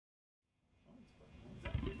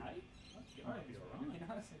might be alright.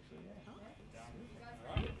 Nice, actually, yeah.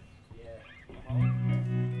 Alright? Yeah.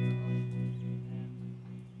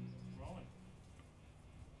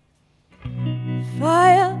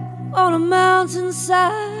 Fire on a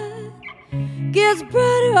mountainside gets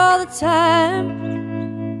brighter all the time,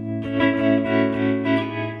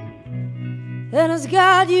 and it's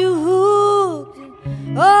got you hooked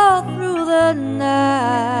all through the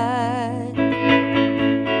night.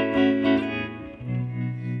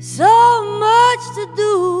 So much to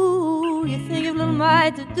do, you think you've little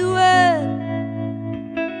might to do it,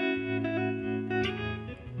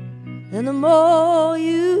 and the more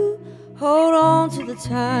you hold on to the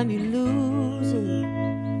time, you lose it.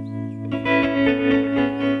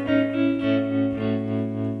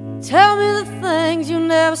 Tell me the things you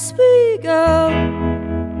never speak of.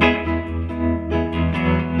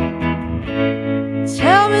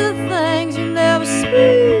 Tell me the things you never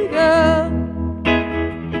speak of.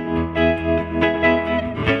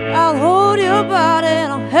 I'll hold your body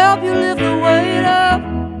and I'll help you lift the weight up.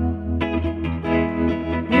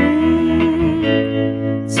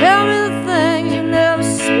 Tell me the things you never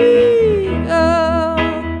speak of.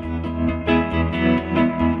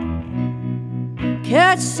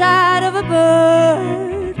 Catch sight of a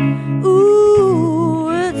bird, ooh,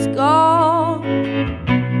 it's gone.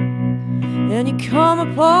 And you come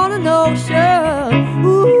upon an ocean,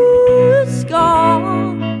 ooh, it's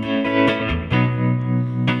gone.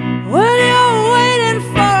 When you're waiting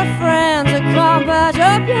for a friend to come patch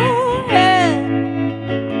up your head,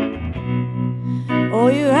 all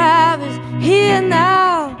you have is here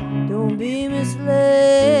now, don't be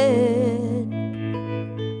misled.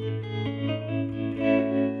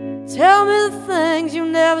 Tell me the things you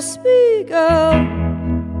never speak of.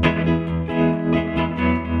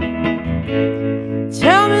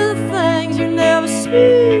 Tell me the things you never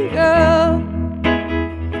speak of.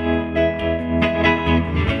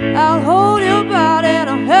 I'll hold your body and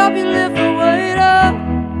I'll help you lift the weight up.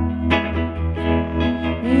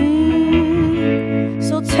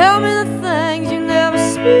 So tell me the things you never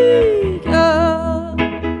speak of.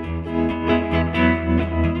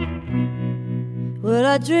 Well,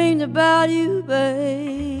 I dreamed about you,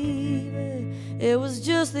 baby. It was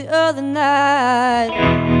just the other night.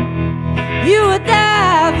 You were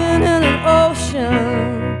diving in an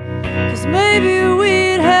ocean, 'cause maybe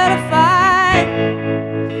we'd had a fight,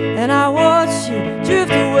 and I watched you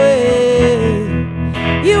drift away.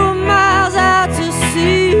 You were miles out to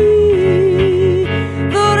sea,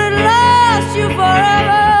 thought I'd lost you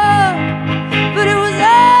forever, but it was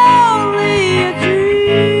only a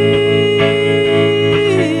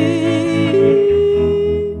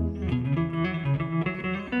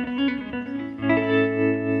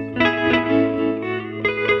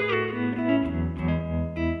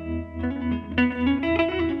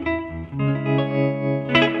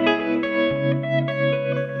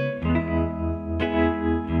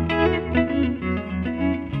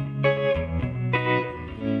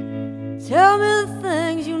Tell me the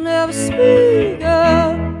things you never speak